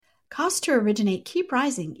costs to originate keep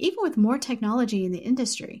rising even with more technology in the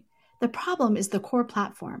industry. The problem is the core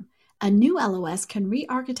platform. A new LOS can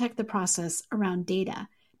re-architect the process around data,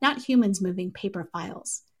 not humans moving paper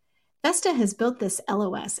files. Vesta has built this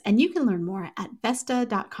LOS, and you can learn more at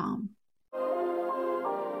Vesta.com.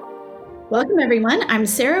 Welcome, everyone. I'm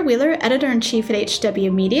Sarah Wheeler, Editor-in-Chief at HW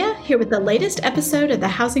Media, here with the latest episode of the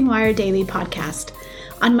Housing Wire Daily podcast.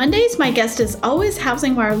 On Mondays, my guest is always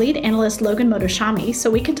Housing Wire lead analyst Logan Mohtashami, so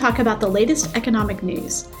we can talk about the latest economic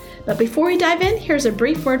news. But before we dive in, here's a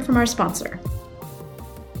brief word from our sponsor.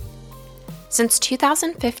 Since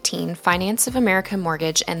 2015, Finance of America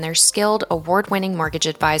Mortgage and their skilled, award-winning mortgage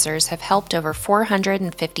advisors have helped over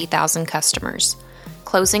 450,000 customers,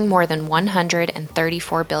 closing more than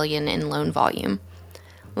 $134 billion in loan volume.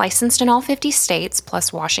 Licensed in all 50 states,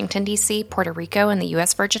 plus Washington, D.C., Puerto Rico, and the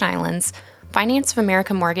U.S. Virgin Islands, Finance of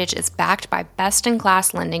America Mortgage is backed by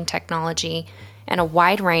best-in-class lending technology and a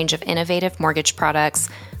wide range of innovative mortgage products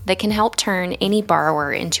that can help turn any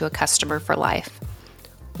borrower into a customer for life.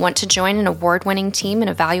 Want to join an award-winning team and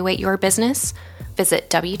evaluate your business? Visit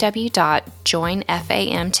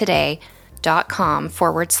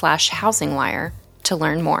www.joinfamtoday.com/housingwire to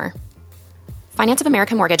learn more. Finance of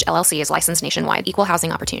America Mortgage, LLC is licensed nationwide. Equal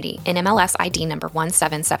housing opportunity. NMLS ID number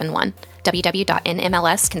 1771.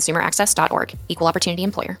 www.nmlsconsumeraccess.org. Equal opportunity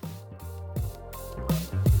employer.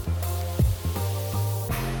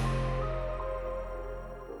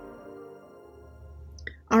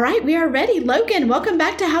 All right, we are ready. Logan, welcome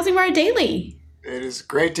back to Housing Wire Daily. It is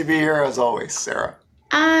great to be here as always, Sarah.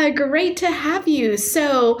 Great to have you.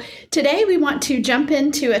 So today we want to jump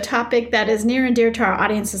into a topic that is near and dear to our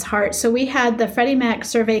audience's heart. So we had the Freddie Mac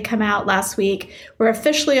survey come out last week. We're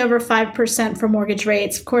officially over 5% for mortgage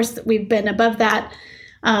rates. Of course, we've been above that,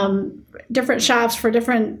 different shops for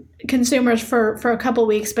different consumers for a couple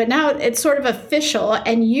weeks, but now it's sort of official.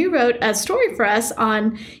 And you wrote a story for us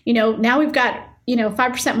on, now we've got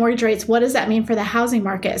 5% mortgage rates. What does that mean for the housing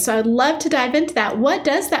market? So I'd love to dive into that. What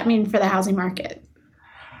does that mean for the housing market?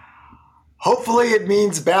 Hopefully it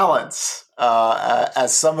means balance.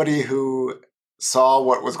 As somebody who saw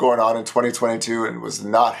what was going on in 2022 and was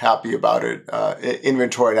not happy about it,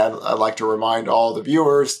 inventory, I'd like to remind all the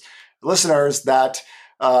viewers, listeners, that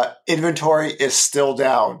inventory is still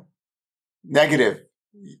down, negative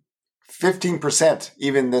 15%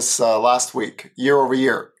 even this last week, year over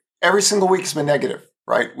year. Every single week has been negative,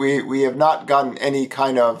 right? We have not gotten any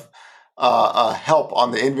kind of help on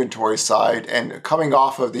the inventory side. And coming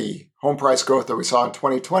off of the home price growth that we saw in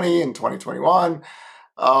 2020 and 2021,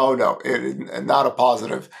 oh no, not a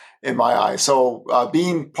positive in my eyes. So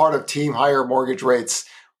being part of Team Higher Mortgage Rates,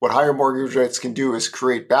 what higher mortgage rates can do is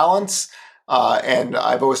create balance. And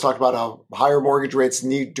I've always talked about how higher mortgage rates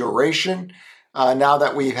need duration. Now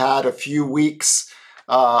that we've had a few weeks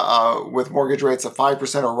with mortgage rates of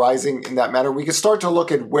 5% or rising in that manner, we can start to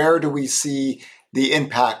look at where do we see the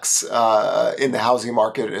impacts in the housing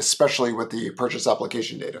market, especially with the purchase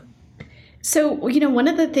application data. So, one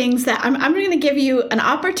of the things that I'm going to give you an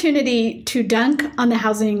opportunity to dunk on the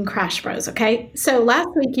housing crash bros, okay? So last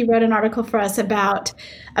week you wrote an article for us about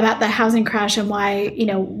the housing crash and why,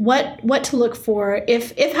 what to look for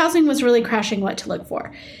if housing was really crashing, what to look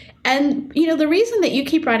for. And, the reason that you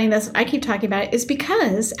keep writing this, I keep talking about it, is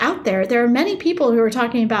because out there are many people who are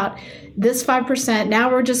talking about this 5%. Now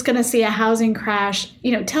we're just going to see a housing crash.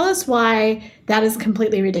 Tell us why that is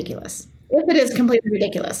completely ridiculous, if it is completely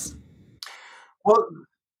ridiculous. Well,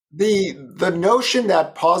 the notion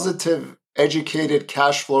that positive, educated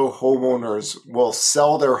cash flow homeowners will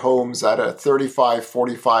sell their homes at a 35,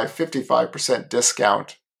 45, 55%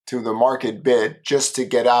 discount to the market bid just to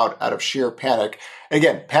get out of sheer panic.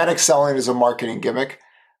 Again, panic selling is a marketing gimmick.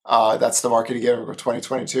 That's the marketing gimmick of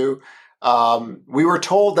 2022. We were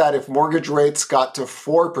told that if mortgage rates got to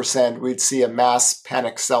 4%, we'd see a mass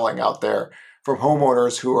panic selling out there from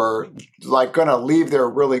homeowners who are going to leave their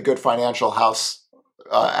really good financial house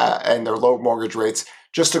and their low mortgage rates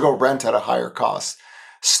just to go rent at a higher cost.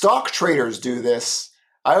 Stock traders do this.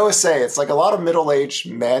 I always say it's like a lot of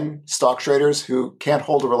middle-aged men, stock traders, who can't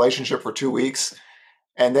hold a relationship for 2 weeks,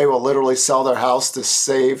 and they will literally sell their house to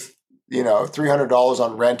save, $300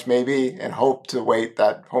 on rent maybe, and hope to wait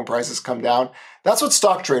that home prices come down. That's what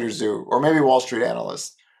stock traders do, or maybe Wall Street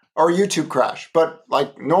analysts, or YouTube crash. But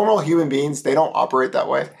like normal human beings, they don't operate that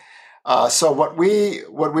way. So what we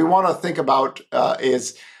want to think about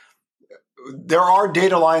is there are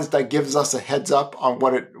data lines that gives us a heads up on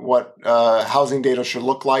what housing data should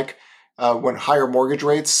look like. when higher mortgage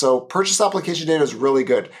rates. So purchase application data is really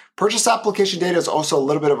good. Purchase application data is also a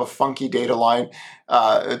little bit of a funky data line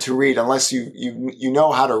to read unless you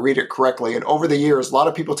know how to read it correctly. And over the years, a lot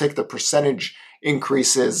of people take the percentage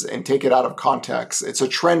increases and take it out of context. It's a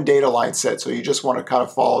trend data line set, so you just want to kind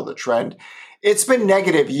of follow the trend. It's been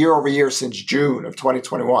negative year over year since June of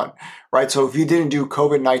 2021, right? So if you didn't do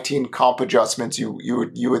COVID-19 comp adjustments, you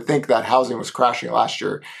would think that housing was crashing last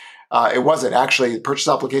year. It wasn't. Actually, purchase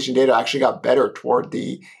application data actually got better toward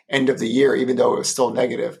the end of the year, even though it was still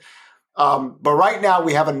negative. But right now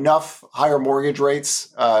we have enough higher mortgage rates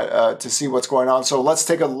to see what's going on. So let's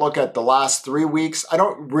take a look at the last 3 weeks. I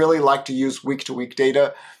don't really like to use week-to-week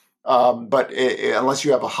data, but unless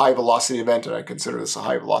you have a high velocity event, and I consider this a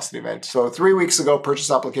high velocity event. So 3 weeks ago,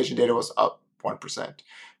 purchase application data was up 1%.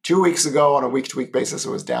 2 weeks ago, on a week-to-week basis, it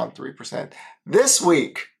was down 3%. This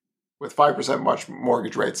week, with 5%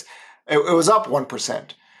 mortgage rates, it was up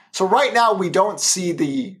 1%. So right now, we don't see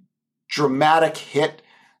the dramatic hit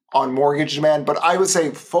on mortgage demand, but I would say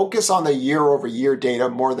focus on the year-over-year data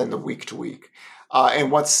more than the week-to-week.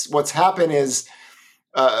 And what's happened is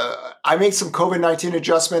I made some COVID-19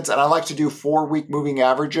 adjustments, and I like to do 4-week moving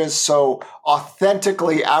averages. So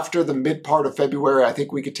authentically, after the mid part of February, I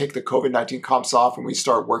think we could take the COVID-19 comps off and we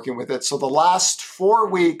start working with it. So the last 4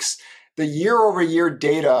 weeks, the year-over-year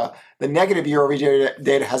data, the negative year-over-year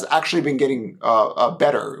data has actually been getting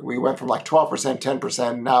better. We went from like 12%,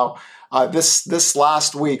 10%. Now, this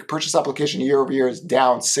last week, purchase application year-over-year is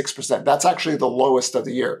down 6%. That's actually the lowest of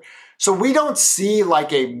the year. So we don't see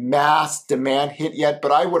like a mass demand hit yet,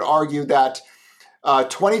 but I would argue that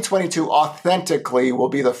 2022 authentically will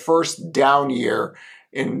be the first down year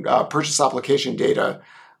in purchase application data,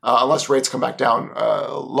 unless rates come back down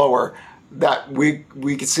lower, that we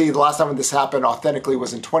could see. The last time this happened authentically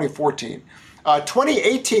was in 2014.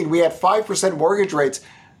 2018, we had 5% mortgage rates.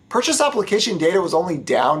 Purchase application data was only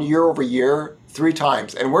down year over year 3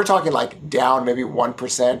 times. And we're talking like down maybe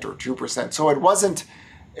 1% or 2%. So it wasn't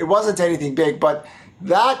anything big, but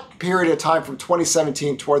that period of time from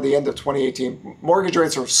 2017 toward the end of 2018, mortgage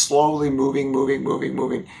rates are slowly moving.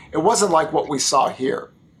 It wasn't like what we saw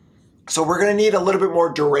here. So we're going to need a little bit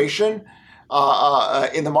more duration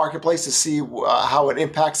in the marketplace to see how it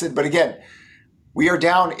impacts it. But again, we are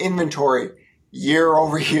down inventory year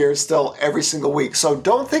over year still every single week. So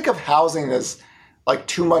don't think of housing as like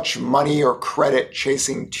too much money or credit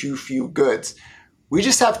chasing too few goods. We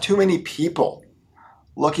just have too many people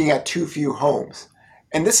looking at too few homes.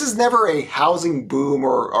 And this is never a housing boom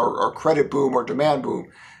or credit boom or demand boom.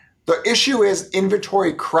 The issue is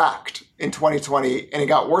inventory cracked in 2020 and it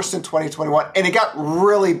got worse in 2021 and it got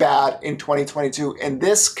really bad in 2022. And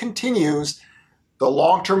this continues the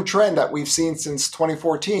long-term trend that we've seen since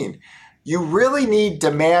 2014. You really need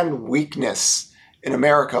demand weakness in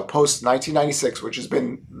America post 1996, which has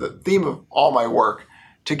been the theme of all my work,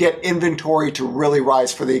 to get inventory to really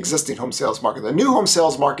rise for the existing home sales market. The new home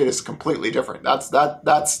sales market is completely different. That's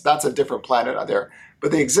a different planet out there.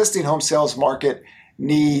 But the existing home sales market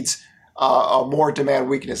needs a more demand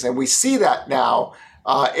weakness. And we see that now.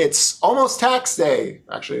 It's almost tax day.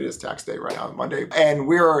 Actually, it is tax day right now, Monday. And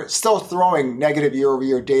we're still throwing negative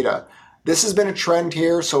year-over-year data. This has been a trend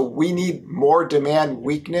here, so we need more demand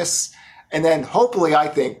weakness. And then hopefully, I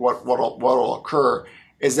think what'll occur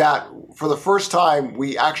is that for the first time,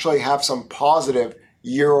 we actually have some positive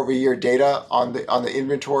year-over-year data on the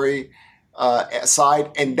inventory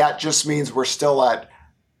side, and that just means we're still at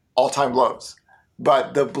all-time lows.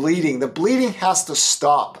 But the bleeding has to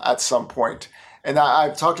stop at some point. And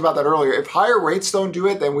I've talked about that earlier. If higher rates don't do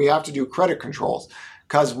it, then we have to do credit controls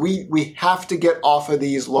because we have to get off of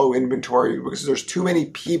these low inventory because there's too many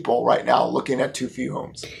people right now looking at too few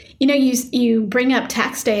homes. You know, you bring up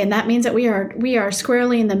tax day, and that means that we are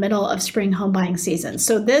squarely in the middle of spring home buying season.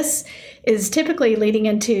 So this is typically leading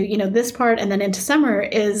into, you know, this part and then into summer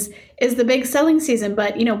is the big selling season.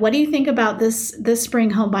 But, you know, what do you think about this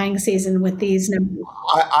spring home buying season with these numbers?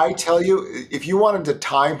 I tell you, if you wanted to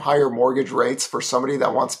time higher mortgage rates for somebody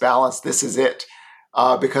that wants balance, this is it.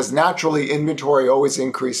 Because naturally inventory always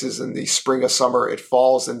increases in the spring or summer. It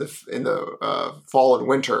falls in the fall and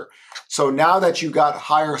winter. So now that you got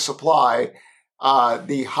higher supply,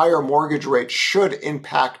 the higher mortgage rate should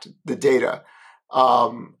impact the data.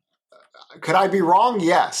 Could I be wrong?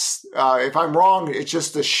 Yes. If I'm wrong, it's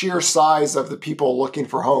just the sheer size of the people looking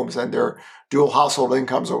for homes and their dual household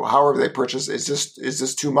incomes or however they purchase is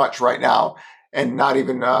just too much right now, and not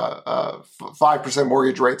even 5%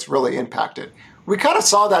 mortgage rates really impacted. We kind of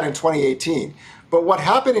saw that in 2018. But what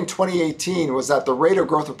happened in 2018 was that the rate of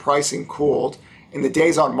growth of pricing cooled and the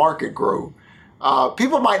days on market grew.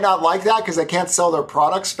 People might not like that because they can't sell their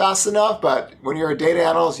products fast enough. But when you're a data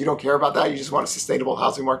analyst, you don't care about that. You just want a sustainable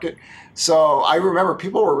housing market. So I remember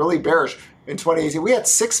people were really bearish in 2018. We had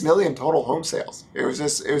 6 million total home sales. It was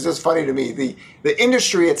just funny to me. The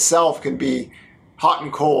industry itself can be hot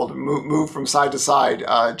and cold, move from side to side,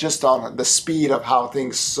 just on the speed of how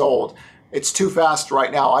things sold. It's too fast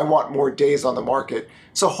right now. I want more days on the market.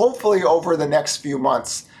 So hopefully over the next few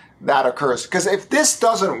months that occurs. Because if this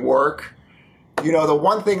doesn't work, the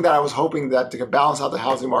one thing that I was hoping that to balance out the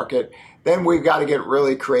housing market, then we've got to get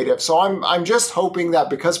really creative. So I'm just hoping that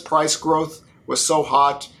because price growth was so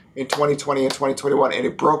hot in 2020 and 2021, and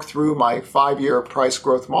it broke through my 5-year price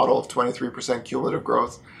growth model of 23% cumulative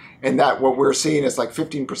growth, and that what we're seeing is like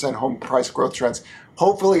 15% home price growth trends.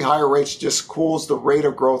 Hopefully higher rates just cools the rate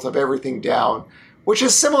of growth of everything down, which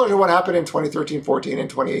is similar to what happened in 2013, 14, and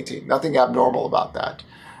 2018. Nothing abnormal about that.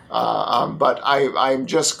 But I'm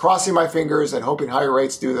just crossing my fingers and hoping higher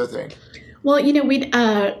rates do their thing. Well, one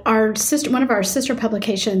of our sister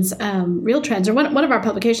publications, Real Trends, or one of our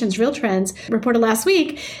publications, Real Trends, reported last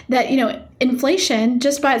week that inflation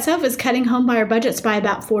just by itself is cutting home buyer budgets by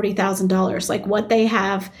about $40,000. Like what they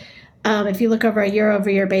have, if you look over a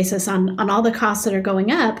year-over-year basis on all the costs that are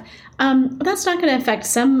going up, that's not going to affect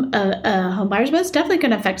some home buyers, but it's definitely going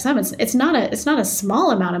to affect some. It's not a small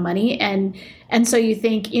amount of money, and so you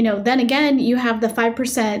think then again you have the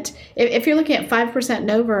 5%. If you're looking at 5% and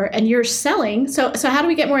over, and you're selling, so how do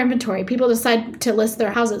we get more inventory? People decide to list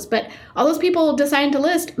their houses, but all those people deciding to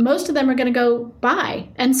list, most of them are going to go buy,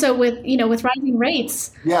 and so with rising rates,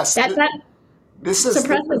 yes, this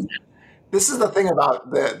suppresses. This is the thing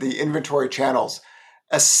about the inventory channels.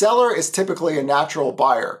 A seller is typically a natural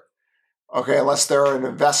buyer, okay, unless they're an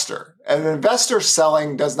investor. And an investor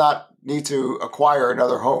selling does not need to acquire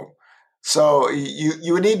another home. So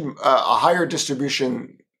you would need a higher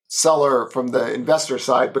distribution seller from the investor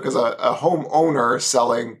side because a homeowner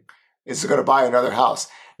selling is going to buy another house.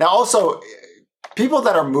 Now, also, people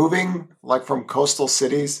that are moving, like from coastal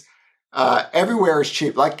cities, everywhere is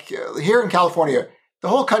cheap. Like here in California, the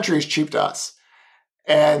whole country is cheap to us.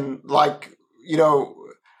 And like,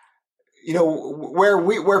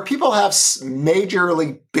 where people have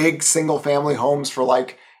majorly big single family homes for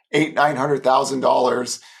like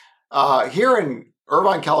 $800,000-$900,000, here in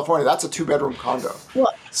Irvine, California, that's a 2-bedroom condo.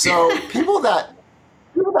 Well, so people that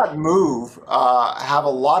move have a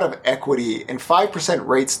lot of equity, and 5%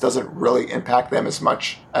 rates doesn't really impact them as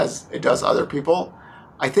much as it does other people.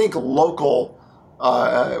 I think local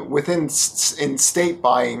in state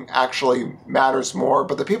buying actually matters more,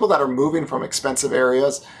 but the people that are moving from expensive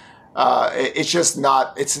areas, it's just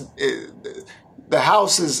not. The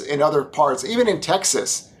houses in other parts, even in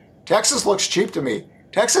Texas. Texas looks cheap to me.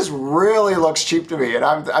 Texas really looks cheap to me, and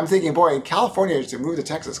I'm thinking, boy, in California to move to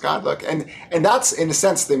Texas, God, look, and that's in a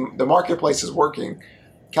sense the marketplace is working.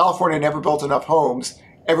 California never built enough homes.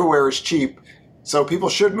 Everywhere is cheap. So people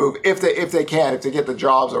should move if they can, if they get the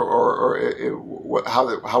jobs or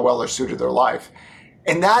how well they're suited their life.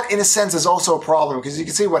 And that, in a sense, is also a problem because you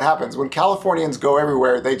can see what happens. When Californians go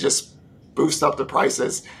everywhere, they just boost up the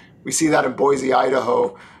prices. We see that in Boise,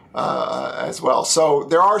 Idaho as well. So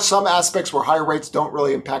there are some aspects where higher rates don't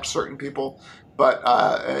really impact certain people, but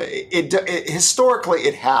historically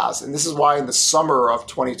it has. And this is why in the summer of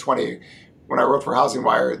 2020, when I wrote for Housing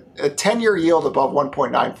Wire, a 10-year yield above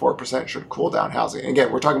 1.94% should cool down housing. And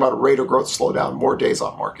again, we're talking about a rate of growth slowdown, more days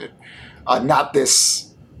on market, not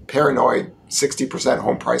this paranoid 60%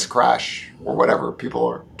 home price crash or whatever people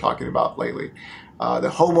are talking about lately. The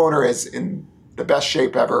homeowner is in the best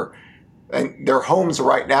shape ever, and their homes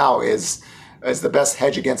right now is the best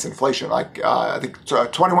hedge against inflation. Like I think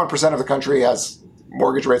 21% of the country has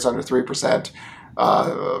mortgage rates under 3%.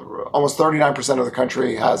 Almost 39% of the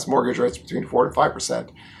country has mortgage rates between 4 to 5%,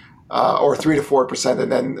 or 3 to 4%,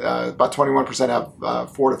 and then about 21%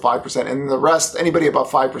 have 4 to 5%, and the rest, anybody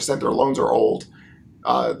above 5%, their loans are old.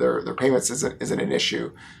 Their payments isn't an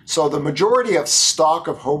issue. So the majority of stock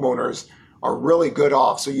of homeowners are really good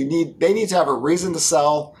off. So they need to have a reason to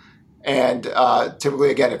sell. And typically,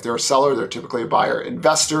 again, if they're a seller, they're typically a buyer.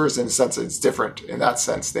 Investors, in a sense, it's different. In that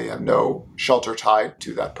sense, they have no shelter tied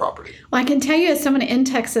to that property. Well, I can tell you as someone in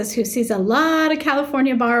Texas who sees a lot of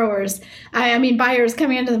California borrowers, buyers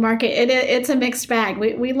coming into the market, it's a mixed bag.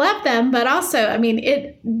 We love them, but also,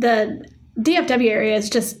 the DFW area is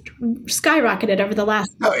just skyrocketed over the last.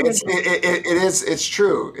 No, it's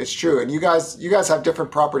true. It's true. And you guys have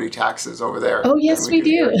different property taxes over there. Oh yes, we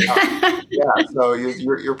do. Yeah. So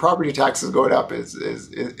your property taxes going up is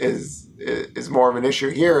more of an issue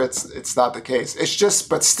here. It's not the case. It's just,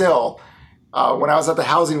 but still, when I was at the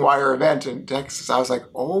Housing Wire event in Texas, I was like,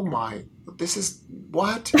 oh my, this is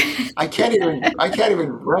what? I can't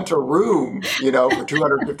even rent a room, for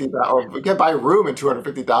 250,000. Or you can buy a room in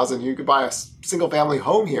 250,000. You could buy a single family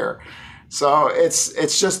home here. So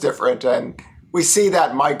it's just different. And we see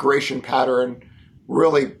that migration pattern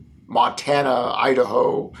really Montana,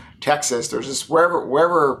 Idaho, Texas. There's just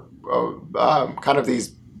wherever kind of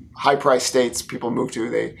these high price states people move to,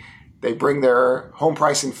 they bring their home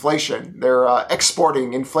price inflation. They're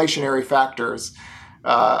exporting inflationary factors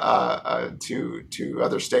to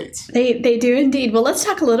other states. They do indeed. Well, let's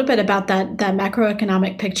talk a little bit about that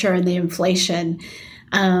macroeconomic picture and the inflation.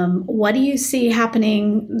 What do you see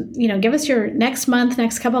happening? Give us your next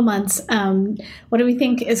couple months. What do we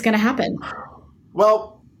think is going to happen?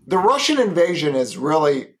 Well, the Russian invasion has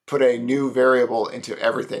really put a new variable into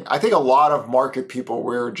everything. I think a lot of market people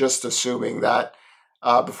were just assuming that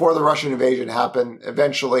before the Russian invasion happened,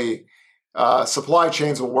 eventually supply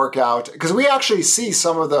chains will work out, because we actually see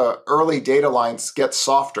some of the early data lines get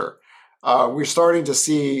softer. We're starting to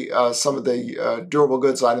see some of the durable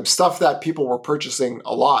goods items, stuff that people were purchasing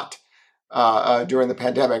a lot during the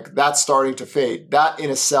pandemic, that's starting to fade. That in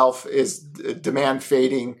itself is demand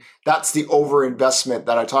fading. That's the overinvestment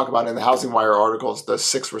that I talk about in the Housing Wire articles. The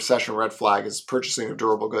 6th recession red flag is purchasing of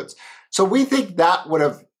durable goods. So we think that would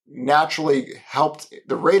have naturally helped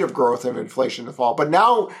the rate of growth of inflation to fall. But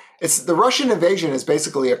now the Russian invasion is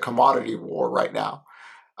basically a commodity war right now.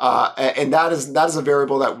 And that is a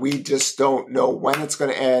variable that we just don't know when it's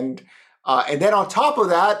going to end. And then on top of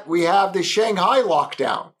that, we have the Shanghai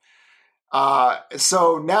lockdown.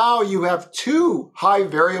 So now you have two high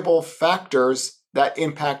variable factors that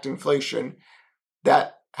impact inflation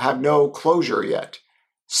that have no closure yet.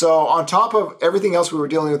 So on top of everything else we were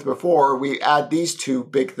dealing with before, we add these two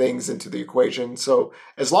big things into the equation. So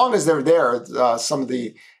as long as they're there, some of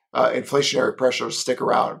the inflationary pressures stick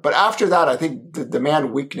around. But after that, I think the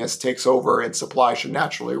demand weakness takes over and supply should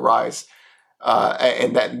naturally rise.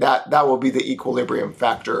 And that will be the equilibrium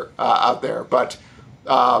factor out there. But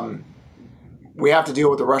we have to deal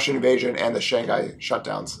with the Russian invasion and the Shanghai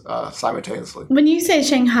shutdowns simultaneously. When you say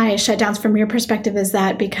Shanghai shutdowns, from your perspective, is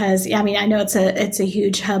that because, I know it's a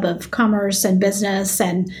huge hub of commerce and business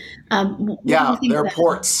and they're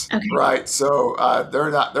ports, okay. Right? So they're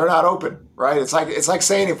not open, right? It's like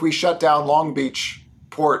saying if we shut down Long Beach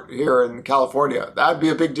port here in California, that'd be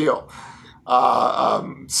a big deal.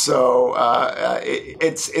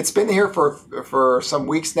 It's been here for some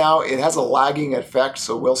weeks now. It has a lagging effect,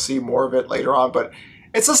 so we'll see more of it later on. But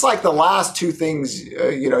it's just like the last two things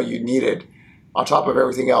you needed on top of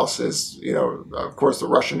everything else is of course the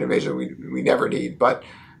Russian invasion we never need, but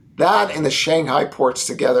that and the Shanghai ports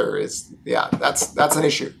together that's an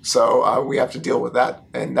issue. So we have to deal with that,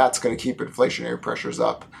 and that's going to keep inflationary pressures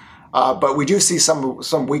up. But we do see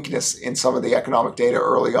some weakness in some of the economic data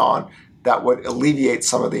early on that would alleviate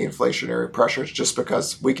some of the inflationary pressures, just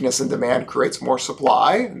because weakness in demand creates more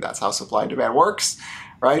supply, and that's how supply and demand works,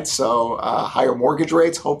 right? So higher mortgage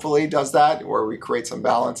rates hopefully does that, where we create some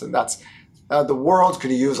balance, and that's the world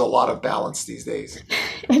could use a lot of balance these days.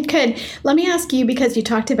 It could. Let me ask you, because you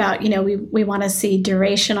talked about, we want to see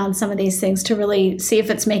duration on some of these things to really see if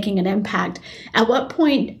it's making an impact. At what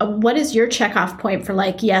point, what is your checkoff point for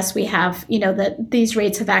yes, we have, that these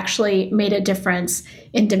rates have actually made a difference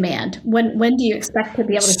in demand? When do you expect to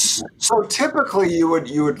be able to? So typically you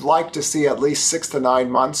would like to see at least 6 to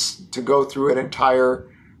 9 months to go through an entire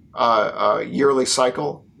yearly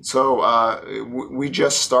cycle. So we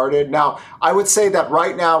just started. Now, I would say that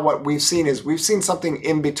right now what we've seen something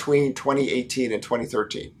in between 2018 and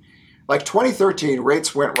 2013. Like 2013,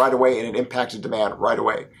 rates went right away and it impacted demand right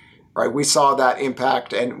away, right? We saw that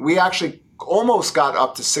impact, and we actually almost got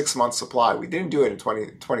up to 6 months supply. We didn't do it in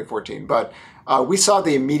 2014, but we saw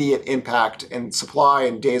the immediate impact, and supply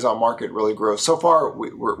and days on market really grow. So far,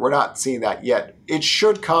 we're not seeing that yet. It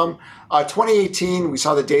should come. 2018, we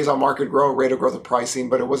saw the days on market grow, rate of growth of pricing,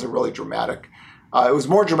 but it wasn't really dramatic. It was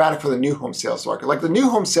more dramatic for the new home sales market. Like the new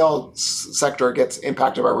home sales sector gets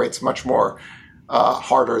impacted by rates much more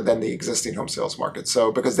harder than the existing home sales market.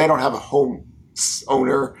 So because they don't have a home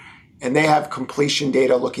owner, and they have completion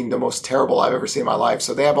data looking the most terrible I've ever seen in my life.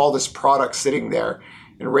 So they have all this product sitting there,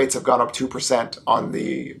 and rates have gone up 2% on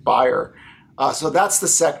the buyer. So that's the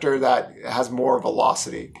sector that has more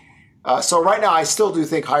velocity. So right now, I still do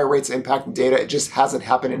think higher rates impact data. It just hasn't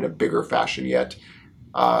happened in a bigger fashion yet.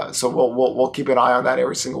 So we'll keep an eye on that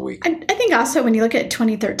every single week. I think also when you look at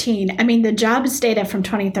 2013, the jobs data from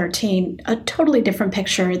 2013, a totally different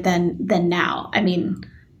picture than now.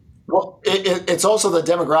 Well, it's also the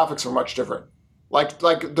demographics are much different. Like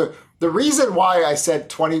the reason why I said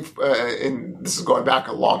 20, and this is going back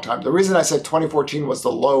a long time, the reason I said 2014 was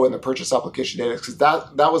the low in the purchase application data is because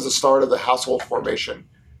that was the start of the household formation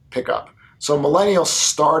pickup. So millennials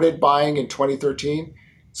started buying in 2013.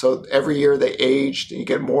 So every year they aged and you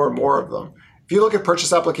get more and more of them. If you look at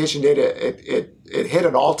purchase application data, it hit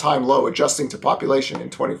an all-time low adjusting to population in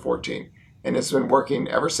 2014. And it's been working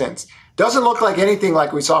ever since. Doesn't look like anything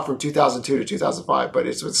like we saw from 2002 to 2005, but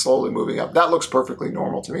it's been slowly moving up. That looks perfectly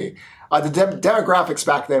normal to me. The demographics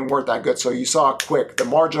back then weren't that good, so you saw it quick. The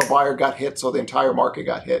marginal buyer got hit, so the entire market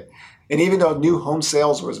got hit. And even though new home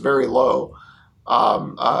sales was very low,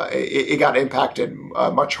 it got impacted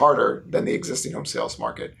much harder than the existing home sales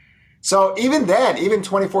market. So even then, even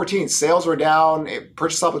 2014, sales were down,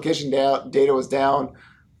 purchase application data was down.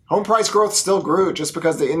 Home price growth still grew just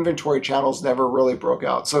because the inventory channels never really broke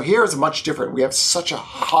out. So here is much different. We have such a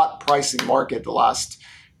hot pricing market the last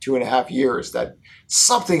 2.5 years that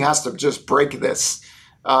something has to just break this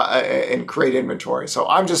and create inventory. So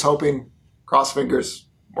I'm just hoping, cross fingers,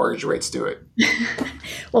 mortgage rates do it.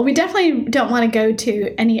 Well, we definitely don't want to go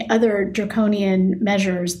to any other draconian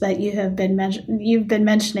measures that you've been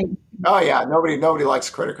mentioning. Oh yeah, nobody likes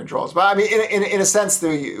credit controls. But I mean, in a sense,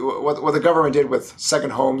 what the government did with second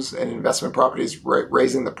homes and investment properties,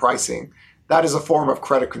 raising the pricing, that is a form of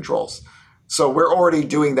credit controls. So we're already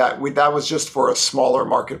doing that. That was just for a smaller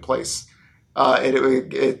marketplace.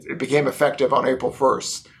 It became effective on April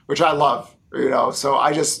 1st, which I love. So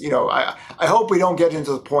I just, I hope we don't get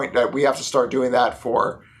into the point that we have to start doing that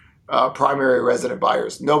for primary resident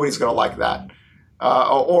buyers. Nobody's going to like that.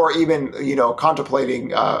 Or even,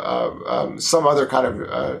 contemplating some other kind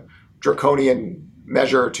of draconian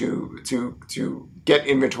measure to get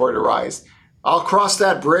inventory to rise. I'll cross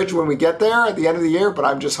that bridge when we get there at the end of the year, but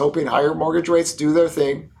I'm just hoping higher mortgage rates do their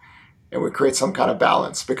thing and we create some kind of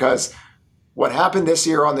balance. Because what happened this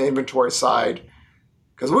year on the inventory side,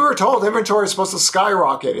 because we were told inventory is supposed to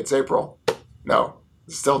skyrocket. It's April. No,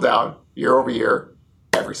 it's still down year over year,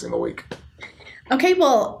 every single week. Okay,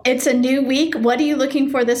 well, it's a new week. What are you looking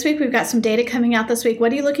for this week? We've got some data coming out this week.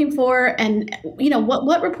 What are you looking for? And,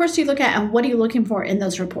 what reports do you look at and what are you looking for in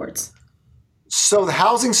those reports? So the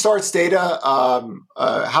housing starts data,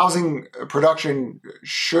 housing production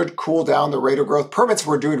should cool down the rate of growth. Permits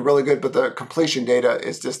were doing really good, but the completion data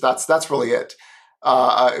is just, that's really it.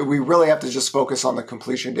 We really have to just focus on the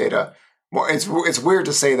completion data. It's weird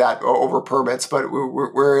to say that over permits, but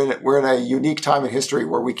we're in a unique time in history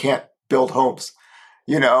where we can't build homes.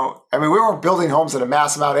 We weren't building homes in a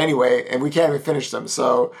mass amount anyway, and we can't even finish them.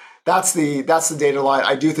 So that's the data line.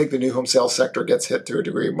 I do think the new home sales sector gets hit to a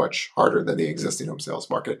degree much harder than the existing home sales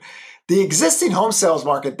market. The existing home sales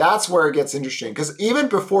market, that's where it gets interesting, because even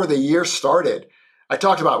before the year started, I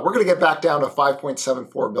talked about we're going to get back down to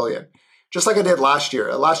 5.74 million. Just like I did last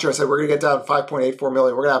year. Last year I said we're going to get down to 5.84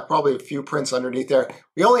 million. We're going to have probably a few prints underneath there.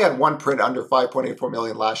 We only had one print under 5.84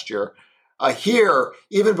 million last year. Here,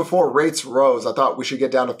 even before rates rose, I thought we should get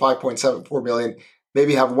down to 5.74 million,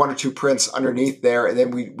 maybe have one or two prints underneath there, and then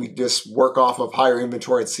we just work off of higher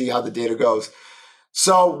inventory and see how the data goes.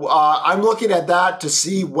 So I'm looking at that to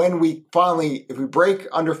see when we finally, if we break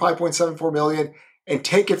under 5.74 million and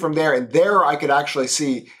take it from there, and there I could actually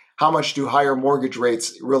see how much do higher mortgage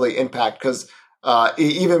rates really impact, because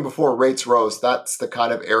even before rates rose, that's the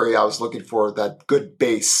kind of area I was looking for, that good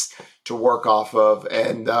base to work off of,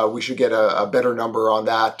 and we should get a better number on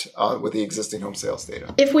that with the existing home sales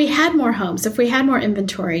data. If we had more homes, if we had more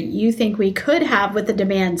inventory, you think we could have, with the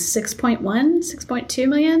demand, 6.1, 6.2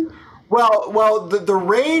 million? Well, the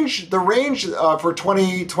range for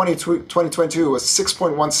 2022 was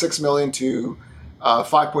 6.16 million to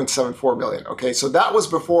 5.74 million. Okay, so that was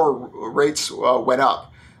before rates went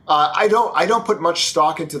up. I don't put much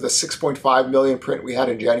stock into the 6.5 million print we had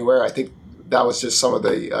in January. I think that was just some of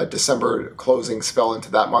the December closings fell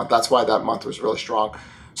into that month. That's why that month was really strong.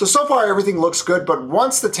 So far everything looks good, but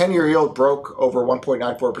once the 10-year yield broke over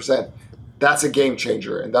 1.94%, that's a game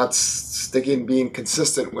changer, and that's being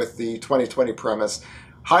consistent with the 2020 premise.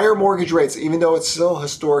 Higher mortgage rates, even though it's still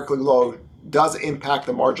historically low, does impact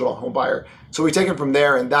the marginal home buyer. So we take it from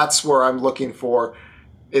there, and that's where I'm looking for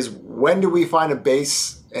is when do we find a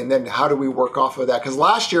base, and then how do we work off of that? Because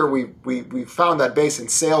last year we found that base and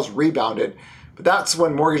sales rebounded, but that's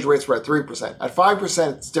when mortgage rates were at 3%. At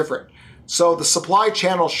 5%, it's different. So the supply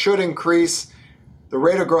channel should increase, the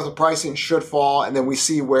rate of growth of pricing should fall, and then we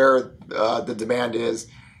see where the demand is.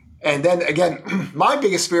 And then again, my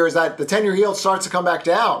biggest fear is that the 10-year yield starts to come back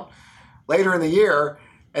down later in the year,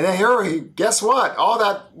 and then guess what? All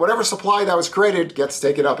that, whatever supply that was created gets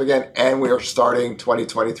taken up again, and we are starting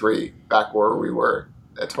 2023 back where we were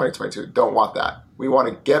at 2022. Don't want that. We want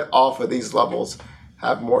to get off of these levels,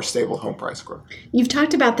 have more stable home price growth. You've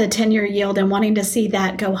talked about the 10-year yield and wanting to see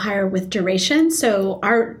that go higher with duration. So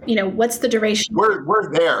what's the duration?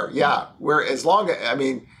 We're there. Yeah.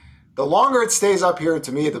 The longer it stays up here,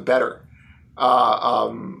 to me, the better.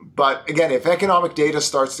 But again, if economic data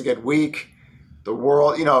starts to get weak, the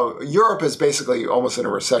world, Europe is basically almost in a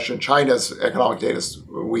recession. China's economic data is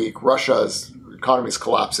weak. Russia's economy is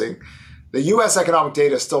collapsing. The U.S. economic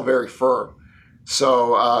data is still very firm.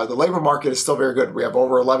 So the labor market is still very good. We have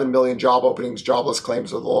over 11 million job openings. Jobless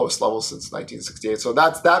claims are the lowest level since 1968. So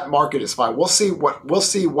that market is fine. We'll see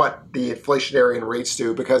what the inflationary and rates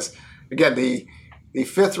do, because again, the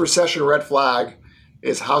fifth recession red flag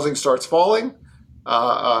is housing starts falling.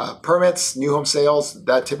 Permits, new home sales,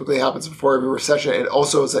 that typically happens before every recession. It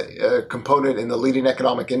also is a component in the leading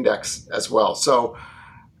economic index as well. So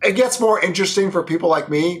it gets more interesting for people like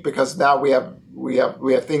me, because now we have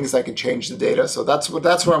things that can change the data. So that's what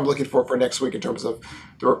I'm looking for next week in terms of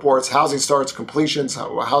the reports, housing starts, completions,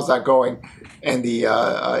 how's that going, and the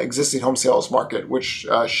existing home sales market, which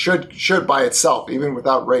should by itself, even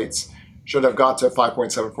without rates, should have got to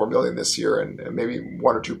 5.74 million this year, and maybe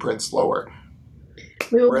one or two prints lower.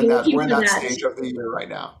 We're in that stage of the year right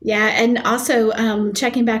now. Yeah, and also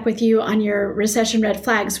checking back with you on your recession red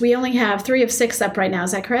flags. We only have 3 of 6 up right now.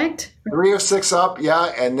 Is that correct? 3 of 6 up,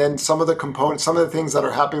 yeah. And then some of the things that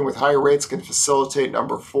are happening with higher rates can facilitate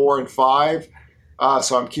number 4 and 5.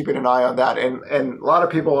 So I'm keeping an eye on that. And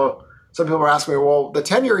some people are asking me, well, the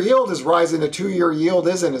 10-year yield is rising, the 2-year yield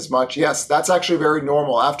isn't as much. Yes, that's actually very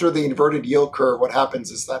normal. After the inverted yield curve, what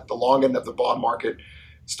happens is that the long end of the bond market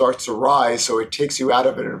starts to rise, so it takes you out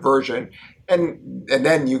of an inversion, and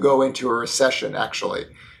then you go into a recession, actually.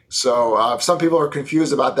 So if some people are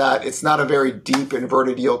confused about that, it's not a very deep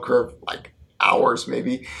inverted yield curve, like ours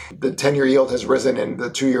maybe. The 10-year yield has risen and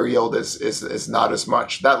the 2-year yield is not as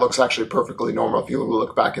much. That looks actually perfectly normal if you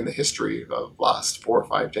look back in the history of last 4 or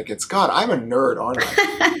 5 decades. God, I'm a nerd, aren't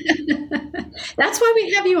I? That's why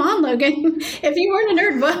we have you on, Logan. If you weren't a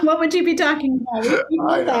nerd, what would you be talking about?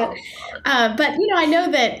 I know. But I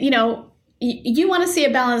know that you want to see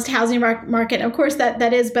a balanced housing market. Of course,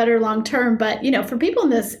 that is better long term. But for people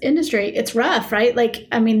in this industry, it's rough, right?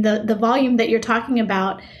 The volume that you're talking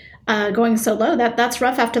about going so low, that's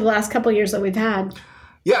rough after the last couple of years that we've had.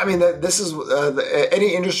 Yeah, this is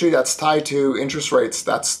any industry that's tied to interest rates.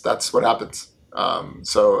 That's what happens.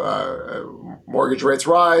 So mortgage rates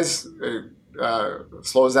rise,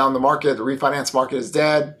 slows down the market. The refinance market is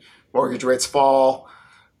dead. Mortgage rates fall.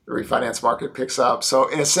 The refinance market picks up. So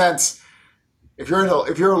in a sense, if you're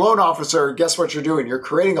a loan officer, guess what you're doing? You're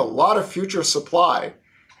creating a lot of future supply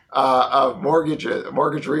of mortgage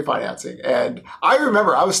refinancing. And I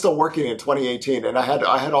remember I was still working in 2018, and I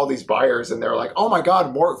had all these buyers, and they're like, "Oh my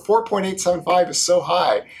God, 4.875 is so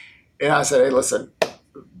high." And I said, "Hey, listen,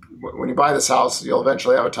 when you buy this house, you'll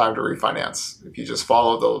eventually have a time to refinance if you just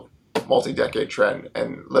follow the multi-decade trend."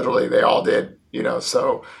 And literally, they all did.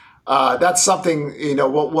 So that's something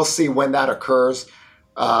we'll see when that occurs.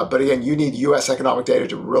 But again, you need U.S. economic data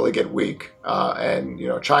to really get weak, and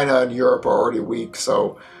China and Europe are already weak.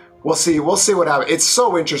 So we'll see what happens. It's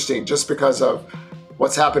so interesting just because of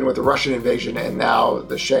what's happened with the Russian invasion and now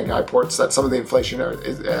the Shanghai ports, that some of the inflation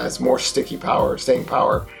has more staying power.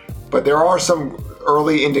 But there are some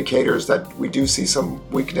early indicators that we do see some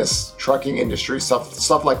weakness, trucking industry,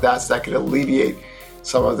 stuff like that could alleviate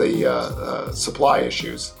some of the supply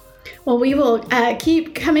issues. Well, we will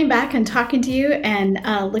keep coming back and talking to you and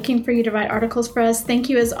looking for you to write articles for us. Thank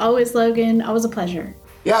you as always, Logan. Always a pleasure.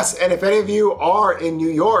 Yes, and if any of you are in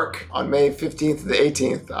New York on May 15th to the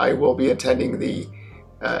 18th, I will be attending the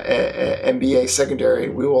MBA secondary.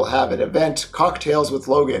 We will have an event, Cocktails with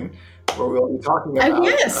Logan, where we'll be talking about...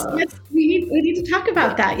 Yes, we need to talk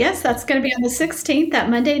about that. Yes, that's going to be on the 16th,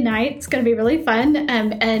 that Monday night. It's going to be really fun.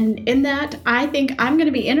 And in that, I think I'm going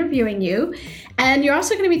to be interviewing you. And you're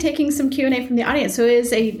also going to be taking some Q&A from the audience. So it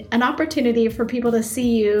is an opportunity for people to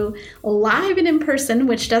see you live and in person,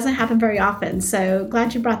 which doesn't happen very often. So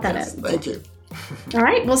glad you brought that up. Thank you. All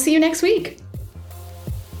right, we'll see you next week.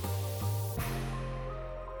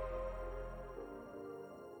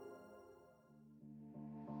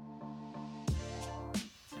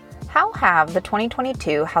 How have the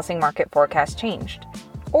 2022 housing market forecasts changed?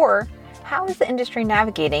 Or how is the industry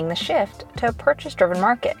navigating the shift to a purchase-driven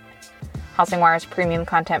market? HousingWire's premium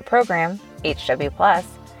content program, HW Plus,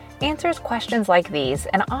 answers questions like these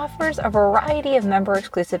and offers a variety of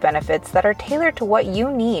member-exclusive benefits that are tailored to what you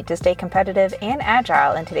need to stay competitive and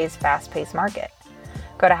agile in today's fast-paced market.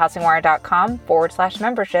 Go to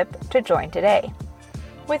housingwire.com/membership to join today.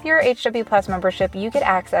 With your HW Plus membership, you get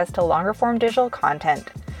access to longer-form digital content,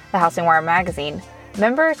 the Housing Wire magazine,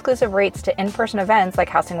 member-exclusive rates to in-person events like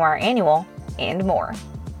Housing Wire Annual, and more.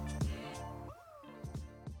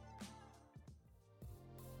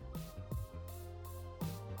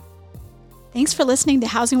 Thanks for listening to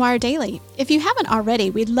Housing Wire Daily. If you haven't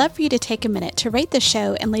already, we'd love for you to take a minute to rate the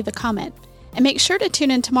show and leave a comment. And make sure to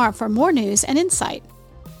tune in tomorrow for more news and insight.